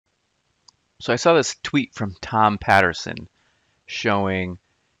So I saw this tweet from Tom Patterson showing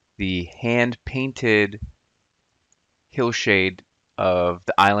the hand-painted hillshade of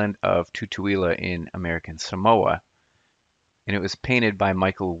the island of Tutuila in American Samoa, and it was painted by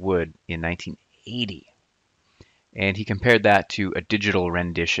Michael Wood in 1980. And he compared that to a digital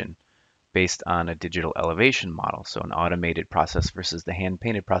rendition based on a digital elevation model, so an automated process versus the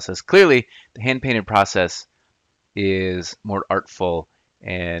hand-painted process. Clearly, the hand-painted process is more artful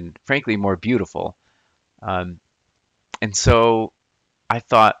and frankly more beautiful. Um, and so I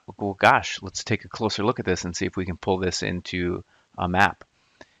thought, well, gosh, let's take a closer look at this and see if we can pull this into a map.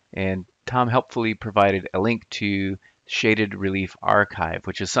 And Tom helpfully provided a link to Shaded Relief Archive,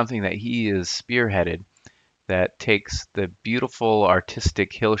 which is something that he has spearheaded that takes the beautiful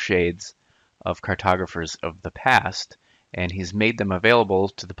artistic hillshades of cartographers of the past, and he's made them available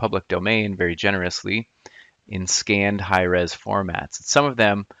to the public domain very generously in scanned high-res formats. Some of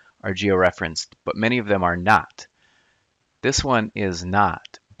them are georeferenced, but many of them are not. This one is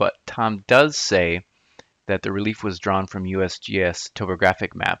not, but Tom does say that the relief was drawn from USGS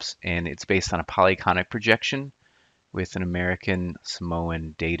topographic maps, and it's based on a polyconic projection with an American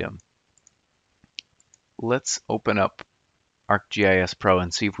Samoan datum. Let's open up ArcGIS Pro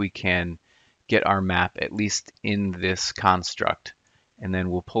and see if we can get our map at least in this construct, and then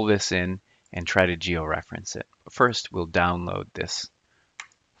we'll pull this in and try to georeference it. But first, we'll download this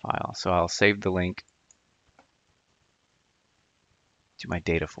file. So I'll save the link to my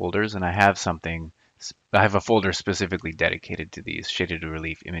data folders, and I have a folder specifically dedicated to these shaded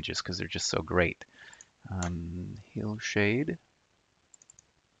relief images because they're just so great. Hillshade,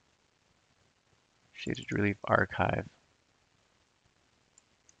 Shaded Relief Archive.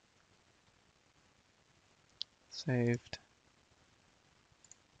 Saved.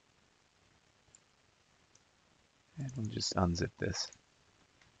 And we'll just unzip this.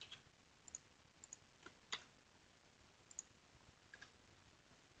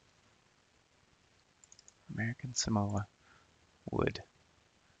 American Samoa, wood.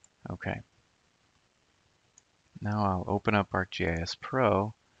 Okay. Now I'll open up ArcGIS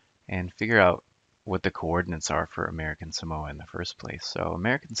Pro and figure out what the coordinates are for American Samoa in the first place. So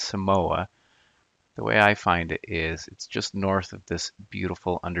American Samoa, the way I find it is it's just north of this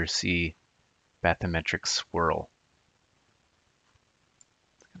beautiful undersea bathymetric swirl.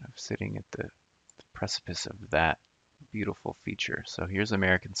 It's kind of sitting at the precipice of that beautiful feature. So here's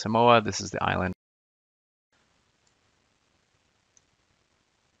American Samoa. This is the island.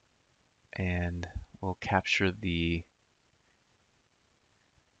 And we'll capture the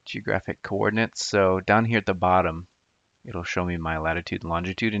geographic coordinates. So down here at the bottom, it'll show me my latitude and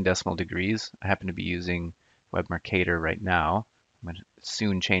longitude in decimal degrees. I happen to be using Web Mercator right now. I'm going to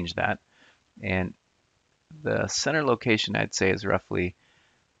soon change that. And the center location, I'd say, is roughly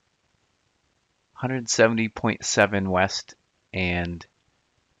 170.7 west and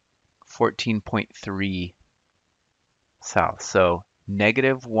 14.3 south. So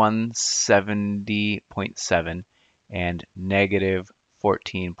negative 170.7 and negative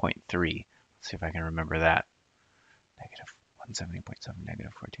 14.3. Let's see if I can remember that. Negative 170.7,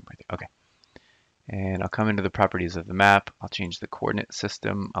 negative 14.3. Okay. And I'll come into the properties of the map. I'll change the coordinate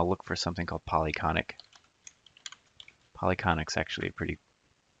system. I'll look for something called Polyconic. Polyconic's actually a pretty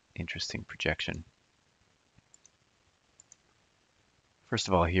interesting projection. First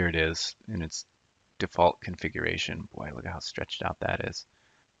of all, here it is in its default configuration. Boy, look at how stretched out that is,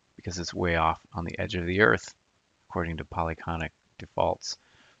 because it's way off on the edge of the earth, according to Polyconic defaults.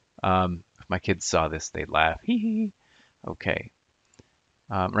 If my kids saw this, they'd laugh. Hee hee. Okay.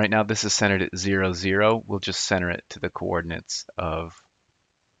 Right now, this is centered at 0, 0. We'll just center it to the coordinates of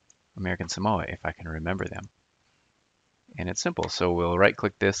American Samoa, if I can remember them. And it's simple. So we'll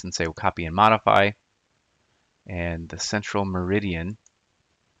right-click this and say, we'll copy and modify. And the central meridian,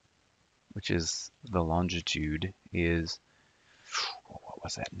 which is the longitude, is, what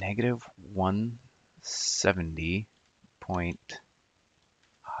was that, negative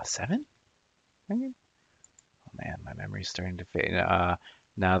 170.7? Oh man, my memory's starting to fade.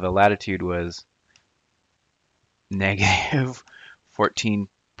 Now the latitude was negative 14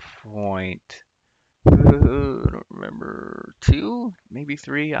 point, I don't remember, 2, maybe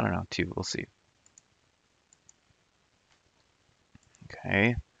 3, I don't know, 2, we'll see.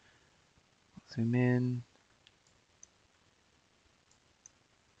 Okay, zoom in.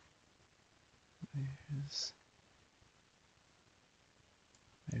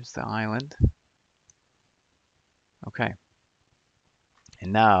 There's the island. Okay.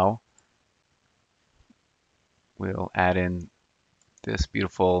 And now we'll add in this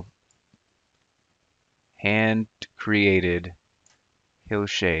beautiful hand-created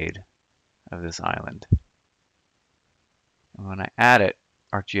hillshade of this island. And when I add it,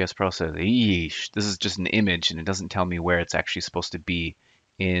 ArcGIS Pro says, eesh, this is just an image and it doesn't tell me where it's actually supposed to be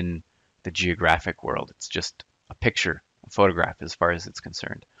in the geographic world. It's just a picture, a photograph as far as it's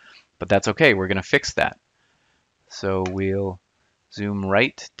concerned. But that's okay, we're going to fix that. So we'll zoom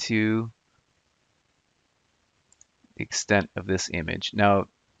right to the extent of this image. Now,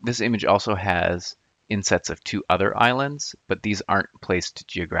 this image also has insets of 2 other islands, but these aren't placed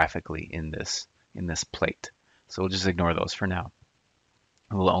geographically in this plate. So we'll just ignore those for now.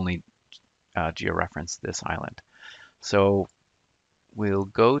 We'll only georeference this island. So we'll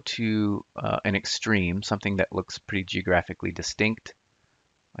go to an extreme, something that looks pretty geographically distinct,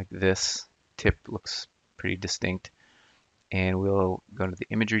 like this tip looks pretty distinct. And we'll go to the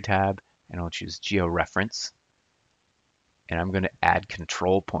Imagery tab and we'll choose Georeference. And I'm going to add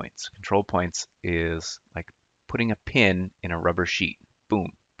control points. Control points is like putting a pin in a rubber sheet.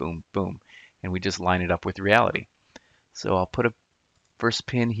 Boom, boom, boom. And we just line it up with reality. So I'll put a first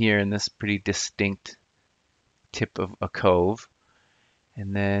pin here in this pretty distinct tip of a cove.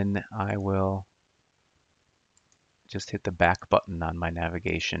 And then I will just hit the back button on my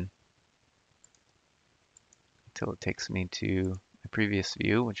navigation until it takes me to my previous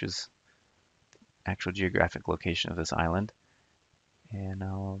view, which is the actual geographic location of this island. And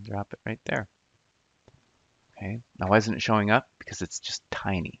I'll drop it right there. Okay, now why isn't it showing up? Because it's just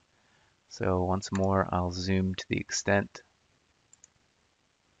tiny. So once more, I'll zoom to the extent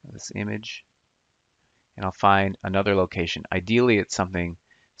of this image, and I'll find another location. Ideally, it's something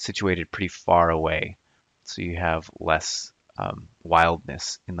situated pretty far away, so you have less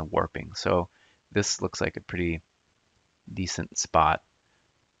wildness in the warping. So this looks like a pretty decent spot.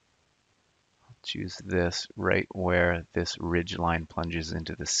 Choose this right where this ridge line plunges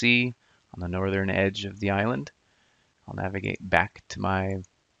into the sea on the northern edge of the island. I'll navigate back to my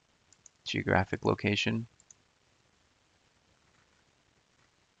geographic location.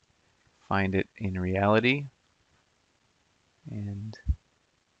 Find it in reality. And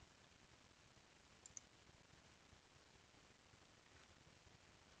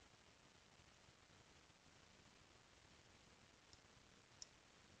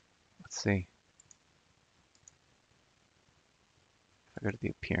let's see. Go to the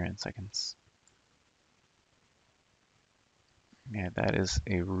appearance, I can. Yeah, that is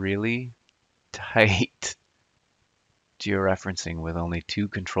a really tight georeferencing with only 2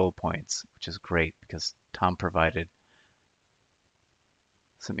 control points, which is great because Tom provided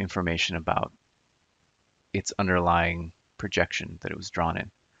some information about its underlying projection that it was drawn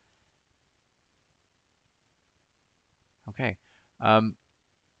in. Okay. Now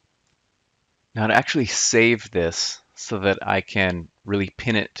to actually save this so that I can really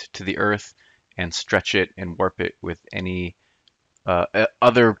pin it to the earth and stretch it and warp it with any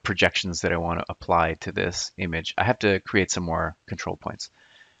other projections that I want to apply to this image, I have to create some more control points.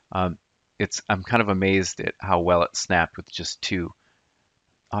 I'm kind of amazed at how well it snapped with just 2.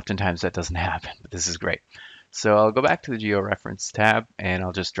 Oftentimes that doesn't happen, but this is great. So I'll go back to the Georeference tab and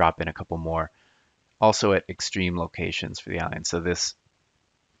I'll just drop in a couple more, also at extreme locations for the island. So this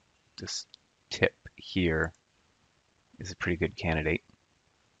tip here is a pretty good candidate.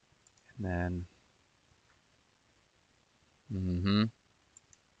 And then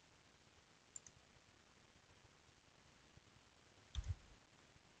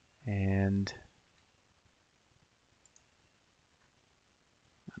and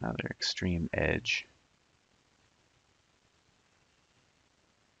another extreme edge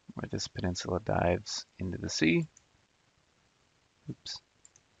where this peninsula dives into the sea. Oops.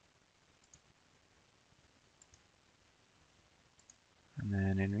 And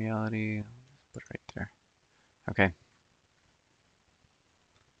then in reality, I'll just put it right there. Okay.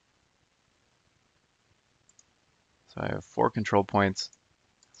 So I have 4 control points.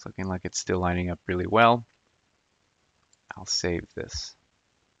 It's looking like it's still lining up really well. I'll save this.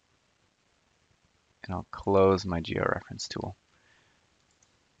 And I'll close my georeference tool.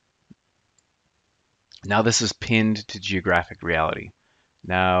 Now this is pinned to geographic reality.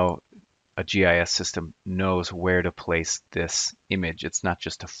 Now a GIS system knows where to place this image. It's not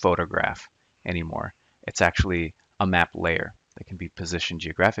just a photograph anymore. It's actually a map layer that can be positioned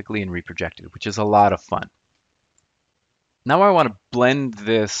geographically and reprojected, which is a lot of fun. Now I want to blend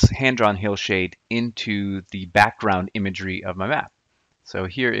this hand-drawn hillshade into the background imagery of my map. So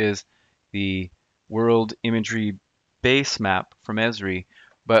here is the world imagery base map from Esri,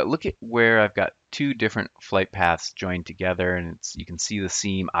 but look at where I've got 2 different flight paths joined together, and you can see the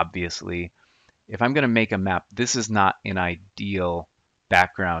seam obviously. If I'm going to make a map, this is not an ideal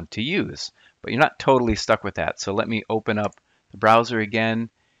background to use, but you're not totally stuck with that. So let me open up the browser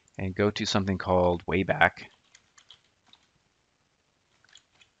again, and go to something called Wayback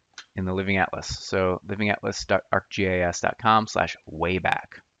in the Living Atlas. So livingatlas.arcgis.com/wayback.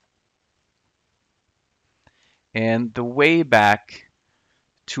 And the Wayback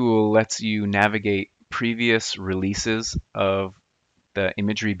tool lets you navigate previous releases of the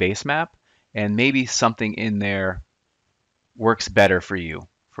imagery basemap, and maybe something in there works better for you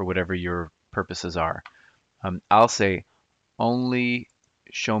for whatever your purposes are. I'll say only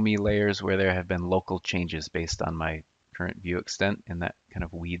show me layers where there have been local changes based on my current view extent, and that kind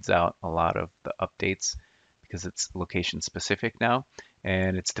of weeds out a lot of the updates because it's location specific now,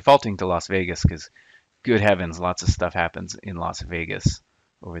 and it's defaulting to Las Vegas because good heavens, lots of stuff happens in Las Vegas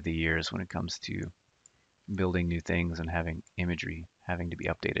over the years when it comes to building new things and having imagery having to be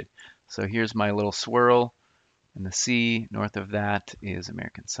updated. So here's my little swirl in the sea. North of that is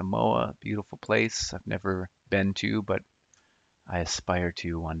American Samoa, beautiful place I've never been to, but I aspire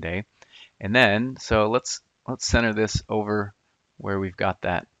to one day. And then, so let's center this over where we've got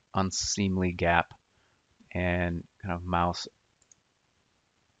that unseemly gap, and kind of mouse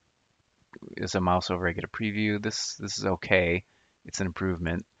as a mouse over, I get a preview. This is okay. It's an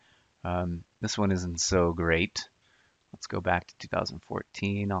improvement. This one isn't so great. Let's go back to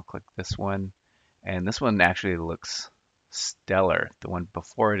 2014. I'll click this one. And this one actually looks stellar. The one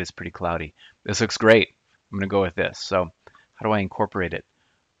before it is pretty cloudy. This looks great. I'm going to go with this. So how do I incorporate it?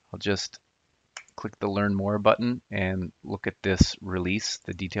 I'll just click the Learn More button and look at this release,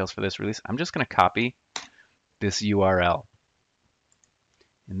 the details for this release. I'm just going to copy this URL.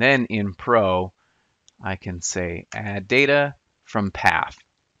 And then in Pro, I can say add data from path.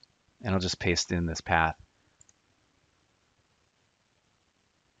 And I'll just paste in this path.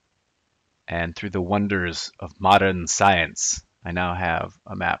 And through the wonders of modern science, I now have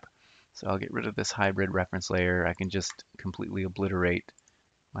a map. So I'll get rid of this hybrid reference layer. I can just completely obliterate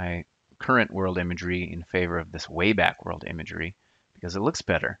my current world imagery in favor of this Wayback world imagery because it looks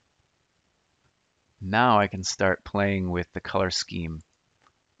better. Now I can start playing with the color scheme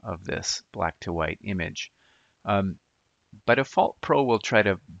of this black to white image. By default, Pro will try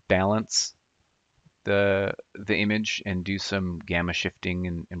to balance the image and do some gamma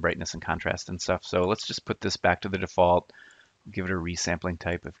shifting and brightness and contrast and stuff. So let's just put this back to the default, give it a resampling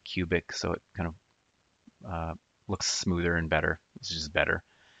type of cubic so it kind of looks smoother and better. This is just better.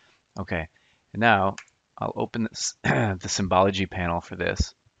 Okay, and now I'll open this the symbology panel for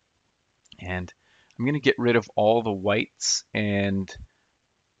this, and I'm going to get rid of all the whites and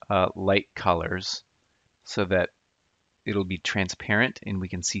light colors so that it'll be transparent and we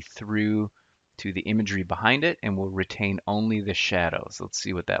can see through to the imagery behind it, and we'll retain only the shadows. Let's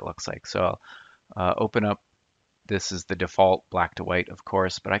see what that looks like. So I'll open up, this is the default black to white, of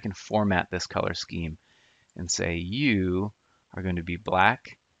course, but I can format this color scheme and say you are going to be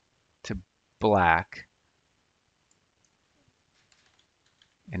black to black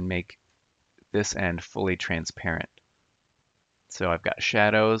and make this end fully transparent. So I've got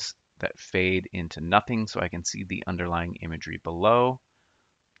shadows that fade into nothing so I can see the underlying imagery below.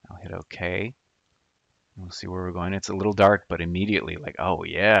 I'll hit OK. We'll see where we're going. It's a little dark, but immediately like, oh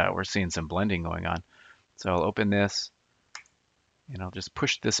yeah, we're seeing some blending going on. So I'll open this and I'll just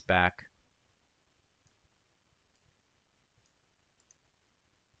push this back.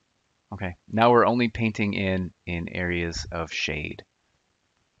 Okay, now we're only painting in areas of shade.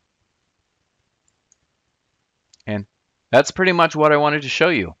 And that's pretty much what I wanted to show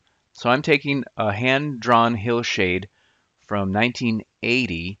you. So I'm taking a hand-drawn hillshade from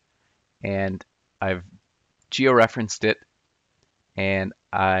 1980 and I've georeferenced it, and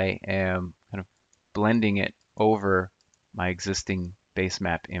I am kind of blending it over my existing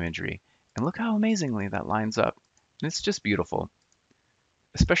basemap imagery. And look how amazingly that lines up. And it's just beautiful.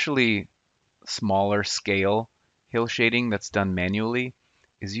 Especially smaller scale hill shading that's done manually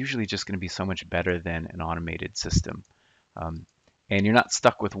is usually just going to be so much better than an automated system. And you're not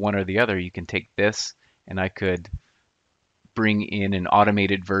stuck with one or the other. You can take this, and I could bring in an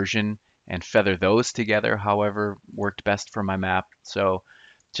automated version and feather those together however worked best for my map. So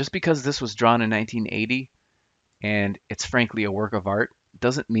just because this was drawn in 1980 and it's frankly a work of art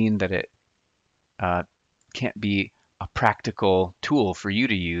doesn't mean that it can't be a practical tool for you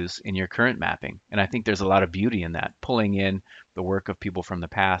to use in your current mapping. And I think there's a lot of beauty in that, pulling in the work of people from the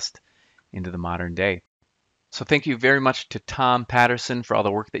past into the modern day. So thank you very much to Tom Patterson for all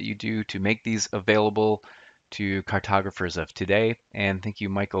the work that you do to make these available to cartographers of today. And thank you,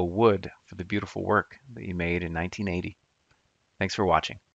 Michael Wood, for the beautiful work that you made in 1980. Thanks for watching.